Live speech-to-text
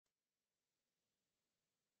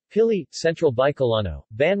Pili, Central Bicolano,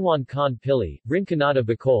 Banwan Kan Pili, Rinconada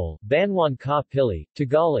Bicol, Banwan Ka Pili,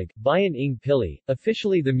 Tagalog, Bayan ng Pili.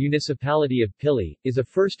 Officially the municipality of Pili, is a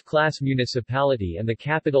first-class municipality and the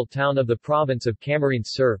capital town of the province of Camarines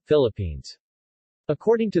Sur, Philippines.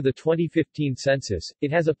 According to the 2015 census,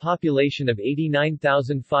 it has a population of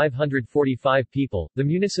 89,545 people. The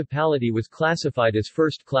municipality was classified as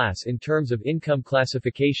first class in terms of income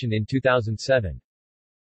classification in 2007.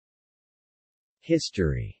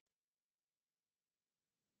 History.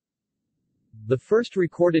 The first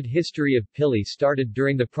recorded history of Pili started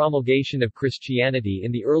during the promulgation of Christianity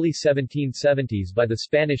in the early 1770s by the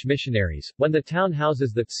Spanish missionaries, when the town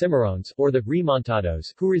houses the Cimarrones, or the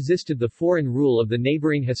Remontados, who resisted the foreign rule of the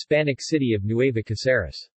neighboring Hispanic city of Nueva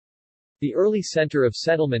Caceres. The early center of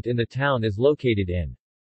settlement in the town is located in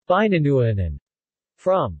Binanuanan,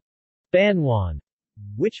 from Banwan,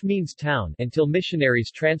 which means town, until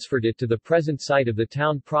missionaries transferred it to the present site of the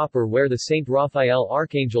town proper where the St. Raphael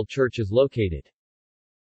Archangel Church is located.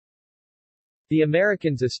 The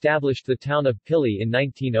Americans established the town of Pili in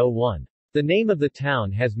 1901. The name of the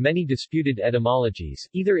town has many disputed etymologies,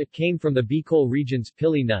 either it came from the Bicol region's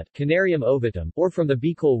pili nut Canarium ovitum, or from the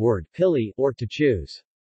Bicol word pili, or to choose.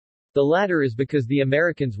 The latter is because the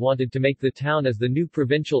Americans wanted to make the town as the new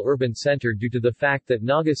provincial urban center due to the fact that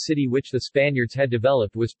Naga City, which the Spaniards had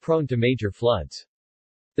developed, was prone to major floods.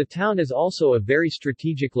 The town is also a very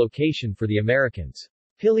strategic location for the Americans.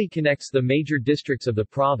 Pili connects the major districts of the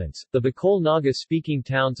province, the Bicol Naga-speaking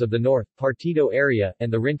towns of the north, Partido area, and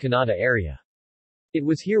the Rinconada area. It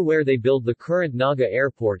was here where they built the current Naga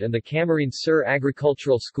Airport and the Camarines Sur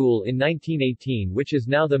Agricultural School in 1918, which is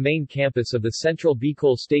now the main campus of the Central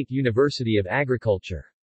Bicol State University of Agriculture.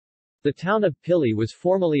 The town of Pili was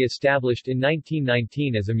formally established in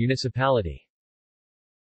 1919 as a municipality.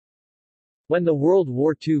 When the World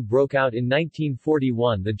War II broke out in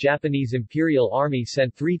 1941, the Japanese Imperial Army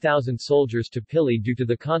sent 3,000 soldiers to Pili due to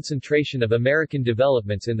the concentration of American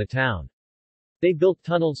developments in the town. They built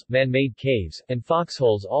tunnels, man-made caves, and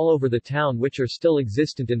foxholes all over the town which are still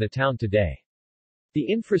existent in the town today. The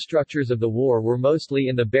infrastructures of the war were mostly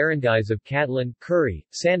in the barangays of Catalan, Curry,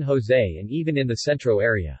 San Jose and even in the Centro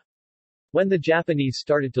area. When the Japanese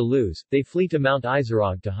started to lose, they flee to Mount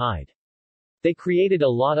Isarog to hide. They created a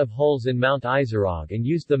lot of holes in Mount Isarog and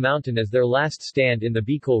used the mountain as their last stand in the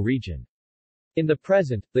Bicol region. In the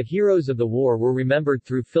present, the heroes of the war were remembered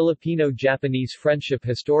through Filipino-Japanese friendship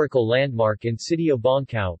historical landmark in Sitio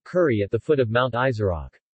Bongkao, Curry at the foot of Mount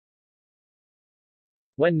Isarog.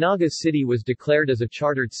 When Naga City was declared as a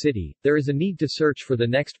chartered city, there is a need to search for the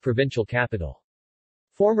next provincial capital.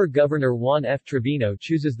 Former Governor Juan F. Trevino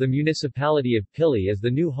chooses the municipality of Pili as the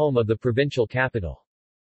new home of the provincial capital.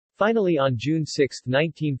 Finally, on June 6,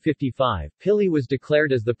 1955, Pili was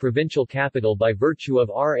declared as the provincial capital by virtue of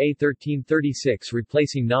RA 1336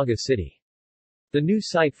 replacing Naga City. The new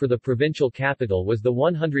site for the provincial capital was the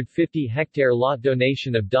 150-hectare lot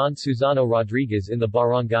donation of Don Susano Rodriguez in the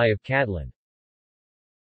barangay of Catalan.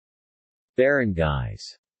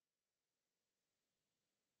 Barangays.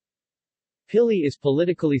 Pili is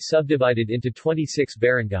politically subdivided into 26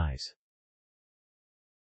 barangays.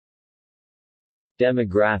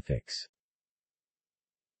 Demographics.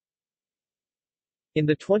 In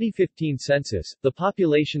the 2015 census, the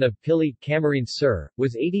population of Pili, Camarines Sur,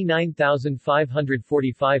 was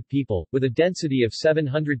 89,545 people, with a density of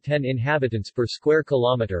 710 inhabitants per square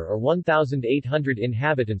kilometer or 1,800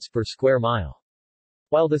 inhabitants per square mile.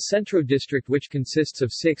 While the Centro district, which consists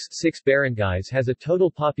of six barangays, has a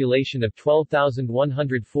total population of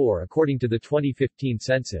 12,104 according to the 2015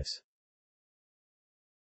 census.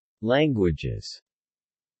 Languages.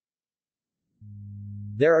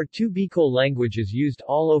 There are two Bicol languages used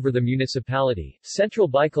all over the municipality, Central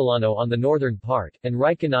Bicolano on the northern part, and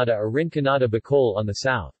Rinconada or Rinconada Bicol on the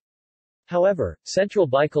south. However, Central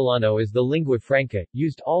Bicolano is the lingua franca,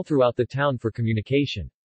 used all throughout the town for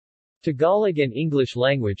communication. Tagalog and English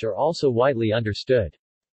language are also widely understood.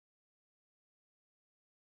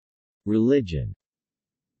 Religion.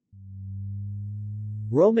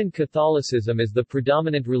 Roman Catholicism is the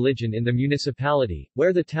predominant religion in the municipality,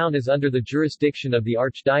 where the town is under the jurisdiction of the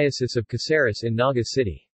Archdiocese of Caceres in Naga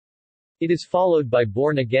City. It is followed by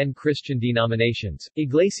born-again Christian denominations,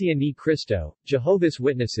 Iglesia ni Cristo, Jehovah's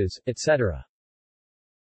Witnesses, etc.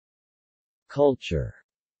 Culture.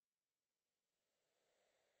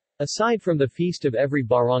 Aside from the feast of every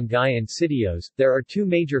barangay and sitios, there are two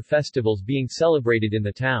major festivals being celebrated in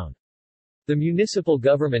the town. The municipal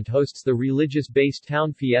government hosts the religious-based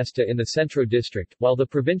town fiesta in the Centro district, while the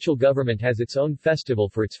provincial government has its own festival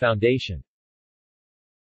for its foundation.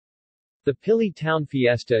 The Pili Town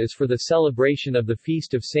Fiesta is for the celebration of the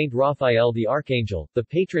feast of Saint Raphael the Archangel, the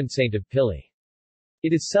patron saint of Pili.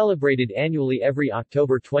 It is celebrated annually every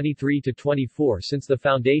October 23 to 24 since the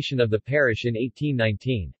foundation of the parish in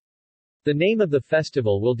 1819. The name of the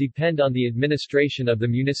festival will depend on the administration of the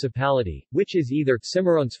municipality, which is either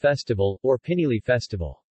Cimarrones Festival or Pinili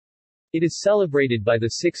Festival. It is celebrated by the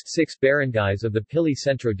six barangays of the Pili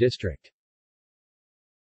Centro district.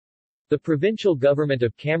 The provincial government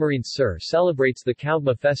of Camarines Sur celebrates the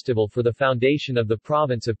Caugma festival for the foundation of the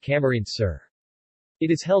province of Camarines Sur.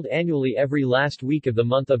 It is held annually every last week of the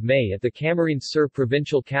month of May at the Camarines Sur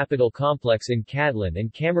Provincial Capital Complex in Cadlan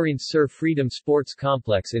and Camarines Sur Freedom Sports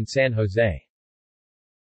Complex in San Jose.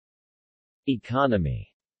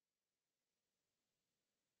 Economy.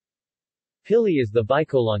 Pili is the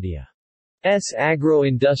Bicolandia's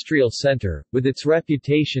agro-industrial center, with its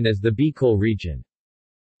reputation as the Bicol region's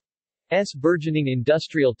burgeoning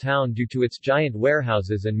industrial town due to its giant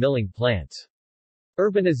warehouses and milling plants.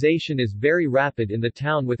 Urbanization is very rapid in the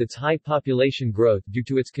town with its high population growth due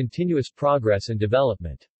to its continuous progress and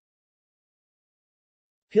development.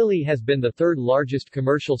 Pili has been the third largest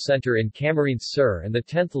commercial center in Camarines Sur and the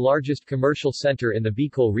 10th largest commercial center in the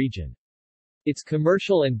Bicol region. Its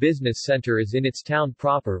commercial and business center is in its town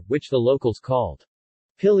proper, which the locals called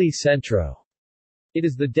Pili Centro. It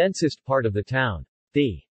is the densest part of the town.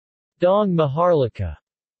 The Dong Maharlika,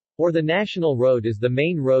 or the National Road, is the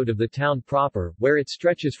main road of the town proper, where it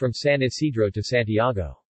stretches from San Isidro to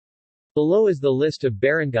Santiago. Below is the list of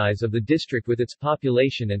barangays of the district with its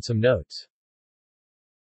population and some notes.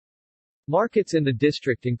 Markets in the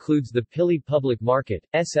district includes the Pili Public Market,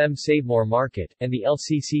 SM Savemore Market, and the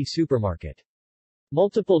LCC Supermarket.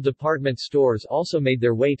 Multiple department stores also made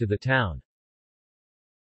their way to the town.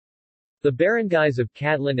 The barangays of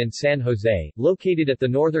Cadlan and San Jose, located at the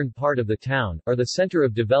northern part of the town, are the center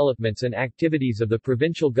of developments and activities of the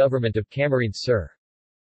provincial government of Camarines Sur.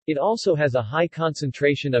 It also has a high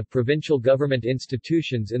concentration of provincial government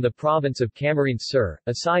institutions in the province of Camarines Sur,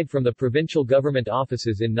 aside from the provincial government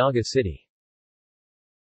offices in Naga City.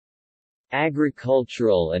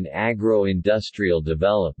 Agricultural and agro-industrial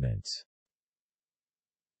developments.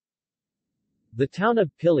 The town of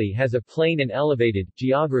Pili has a plain and elevated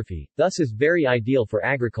geography, thus is very ideal for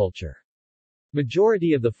agriculture.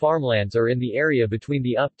 Majority of the farmlands are in the area between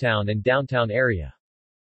the uptown and downtown area.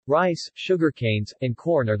 Rice, sugarcanes, and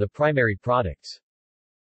corn are the primary products.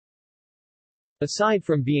 Aside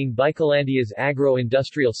from being Bicolandia's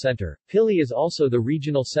agro-industrial center, Pili is also the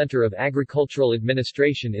regional center of agricultural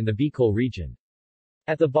administration in the Bicol region.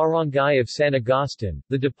 At the barangay of San Agustin,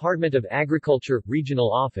 the Department of Agriculture,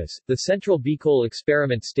 Regional Office, the Central Bicol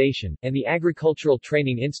Experiment Station, and the Agricultural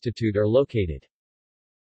Training Institute are located.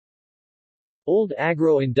 Old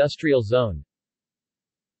Agro-Industrial Zone.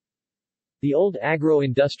 The old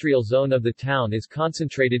agro-industrial zone of the town is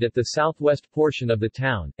concentrated at the southwest portion of the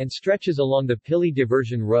town, and stretches along the Pili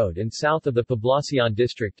Diversion Road and south of the Poblacion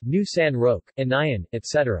District, New San Roque, Anayan,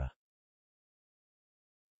 etc.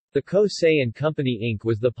 The Co-Say & Company Inc.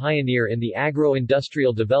 was the pioneer in the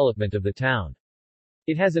agro-industrial development of the town.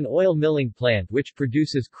 It has an oil milling plant which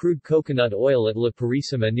produces crude coconut oil at La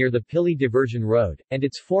Purisima near the Pili Diversion Road, and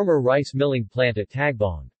its former rice milling plant at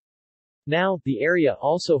Tagbong. Now, the area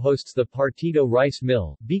also hosts the Partido Rice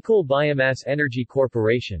Mill, Bicol Biomass Energy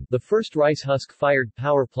Corporation, the first rice husk-fired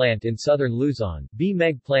power plant in southern Luzon,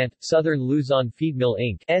 B-Meg Plant, Southern Luzon Feed Mill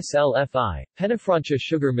Inc., SLFI, Penafrancia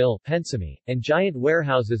Sugar Mill, Pensami, and giant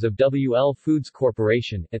warehouses of WL Foods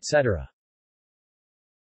Corporation, etc.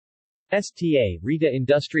 STA, Rita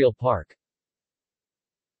Industrial Park.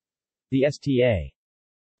 The STA.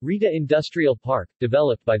 Rita Industrial Park,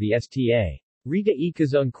 developed by the STA. Rita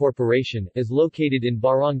Ecozone Corporation, is located in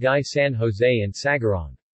Barangay San Jose and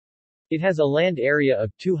Sagarong. It has a land area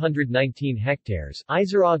of 219 hectares,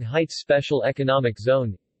 Izarog Heights Special Economic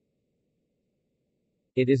Zone.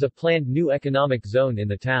 It is a planned new economic zone in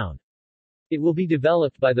the town. It will be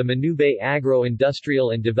developed by the Manubay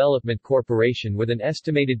Agro-Industrial and Development Corporation with an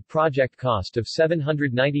estimated project cost of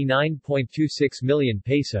 799.26 million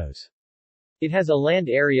pesos. It has a land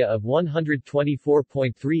area of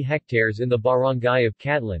 124.3 hectares in the barangay of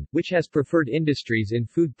Cadlan, which has preferred industries in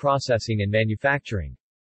food processing and manufacturing.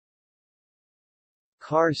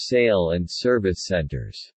 Car sale and service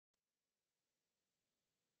centers.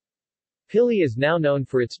 Pili is now known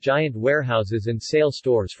for its giant warehouses and sale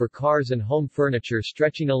stores for cars and home furniture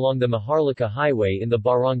stretching along the Maharlika Highway in the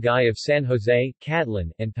barangay of San Jose,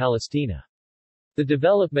 Cadlan, and Palestina. The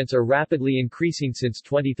developments are rapidly increasing since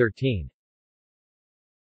 2013.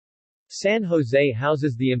 San Jose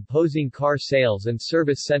houses the imposing car sales and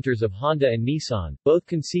service centers of Honda and Nissan, both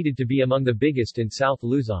conceded to be among the biggest in South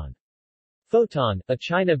Luzon. Foton, a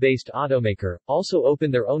China-based automaker, also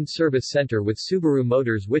opened their own service center with Subaru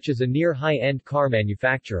Motors, which is a near high-end car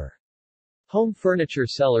manufacturer. Home furniture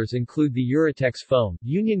sellers include the Eurotex Foam,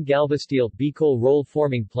 Union Galvasteel, Bicol Roll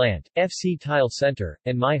Forming Plant, FC Tile Center,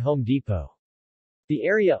 and My Home Depot. The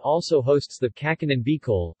area also hosts the Kakanan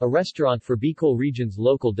Bicol, a restaurant for Bicol region's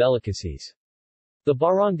local delicacies. The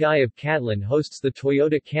barangay of Catlan hosts the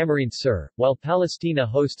Toyota Camarines Sur, while Palestina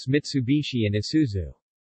hosts Mitsubishi and Isuzu.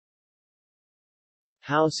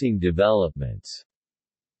 Housing developments.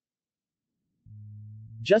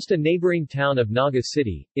 Just a neighboring town of Naga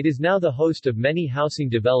City, it is now the host of many housing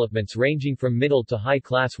developments ranging from middle to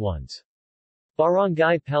high-class ones.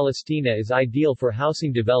 Barangay Palestina is ideal for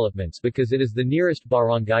housing developments because it is the nearest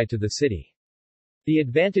barangay to the city. The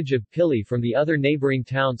advantage of Pili from the other neighboring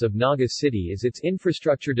towns of Naga City is its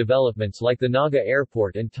infrastructure developments like the Naga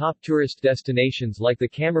Airport and top tourist destinations like the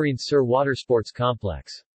Camarines Sur Watersports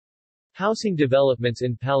Complex. Housing developments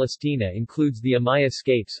in Palestina includes the Amaya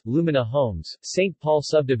Scapes, Lumina Homes, St. Paul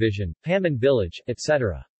Subdivision, Paman Village,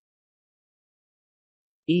 etc.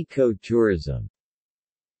 Eco-tourism.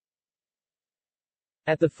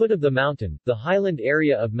 At the foot of the mountain, the highland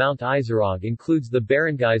area of Mount Isarog includes the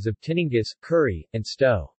barangays of Tiningas, Curry, and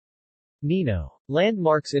Sto. Nino.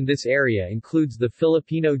 Landmarks in this area includes the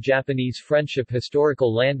Filipino-Japanese Friendship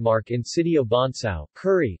Historical Landmark in Sitio Bonsao,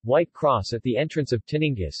 Curry, White Cross at the entrance of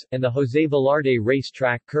Tiningas, and the Jose Velarde Race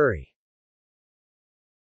Track, Curry.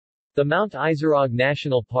 The Mount Isarog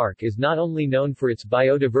National Park is not only known for its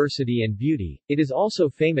biodiversity and beauty, it is also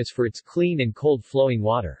famous for its clean and cold-flowing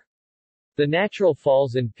water. The natural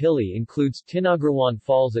falls in Pili includes Tinagrawan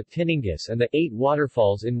Falls at Tiningas and the 8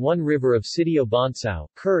 waterfalls in one river of Sitio Bonsao,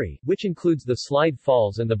 Curry, which includes the Slide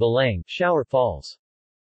Falls and the Balang Shower Falls.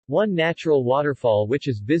 One natural waterfall which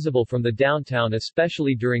is visible from the downtown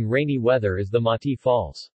especially during rainy weather is the Mati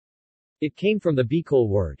Falls. It came from the Bicol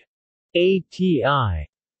word ati,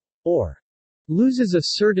 or loses a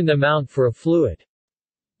certain amount for a fluid,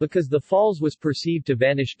 because the falls was perceived to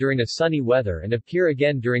vanish during a sunny weather and appear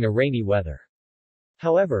again during a rainy weather.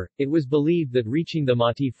 However, it was believed that reaching the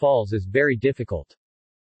Mati Falls is very difficult.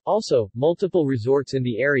 Also, multiple resorts in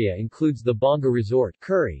the area includes the Bonga Resort,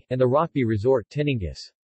 Curry, and the Rockby Resort,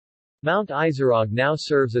 Tiningas. Mount Isarog now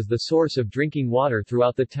serves as the source of drinking water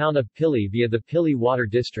throughout the town of Pili via the Pili Water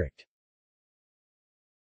District.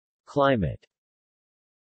 Climate.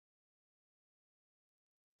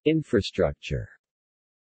 Infrastructure.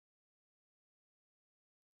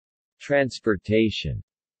 Transportation.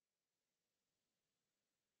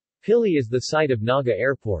 Pili is the site of Naga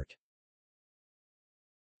Airport.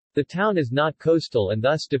 The town is not coastal and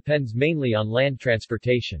thus depends mainly on land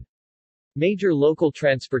transportation. Major local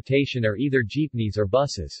transportation are either jeepneys or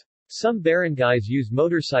buses. Some barangays use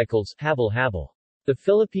motorcycles, habal-habal. The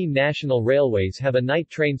Philippine National Railways have a night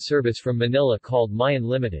train service from Manila called Mayan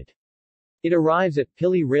Limited. It arrives at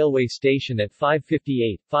Pili Railway Station at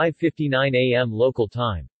 5:59 a.m. local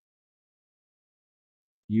time.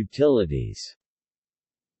 Utilities.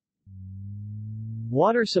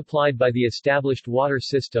 Water supplied by the established water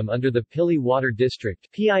system under the Pili Water District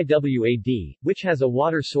PIWAD, which has a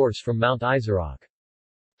water source from Mount Isarog.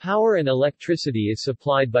 Power and electricity is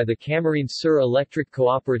supplied by the Camarines Sur Electric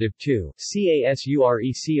Cooperative 2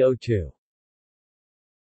 CASURECO2.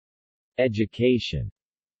 Education.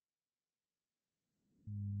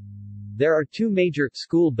 There are 2 major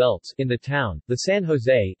school belts in the town, the San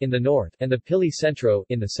Jose in the north and the Pili Centro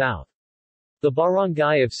in the south. The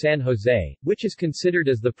barangay of San Jose, which is considered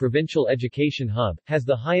as the provincial education hub, has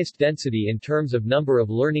the highest density in terms of number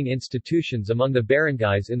of learning institutions among the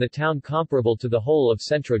barangays in the town, comparable to the whole of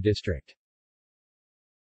Centro District.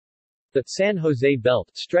 The San Jose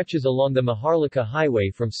Belt stretches along the Maharlika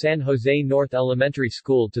Highway from San Jose North Elementary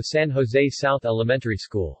School to San Jose South Elementary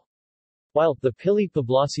School. While the Pili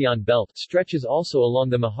Poblacion Belt stretches also along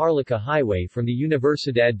the Maharlika Highway from the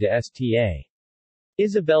Universidad de Sta.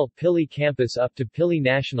 Isabel Pili campus up to Pili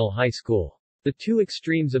National High School. The 2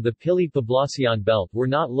 extremes of the Pili Poblacion Belt were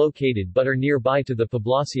not located but are nearby to the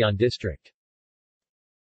Poblacion district.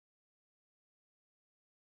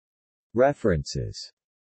 References.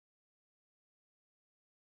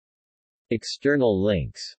 External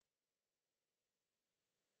links.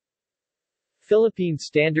 Philippine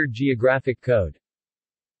Standard Geographic Code.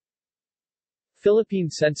 Philippine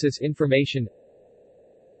Census Information.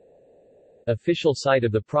 Official site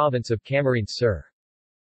of the province of Camarines Sur.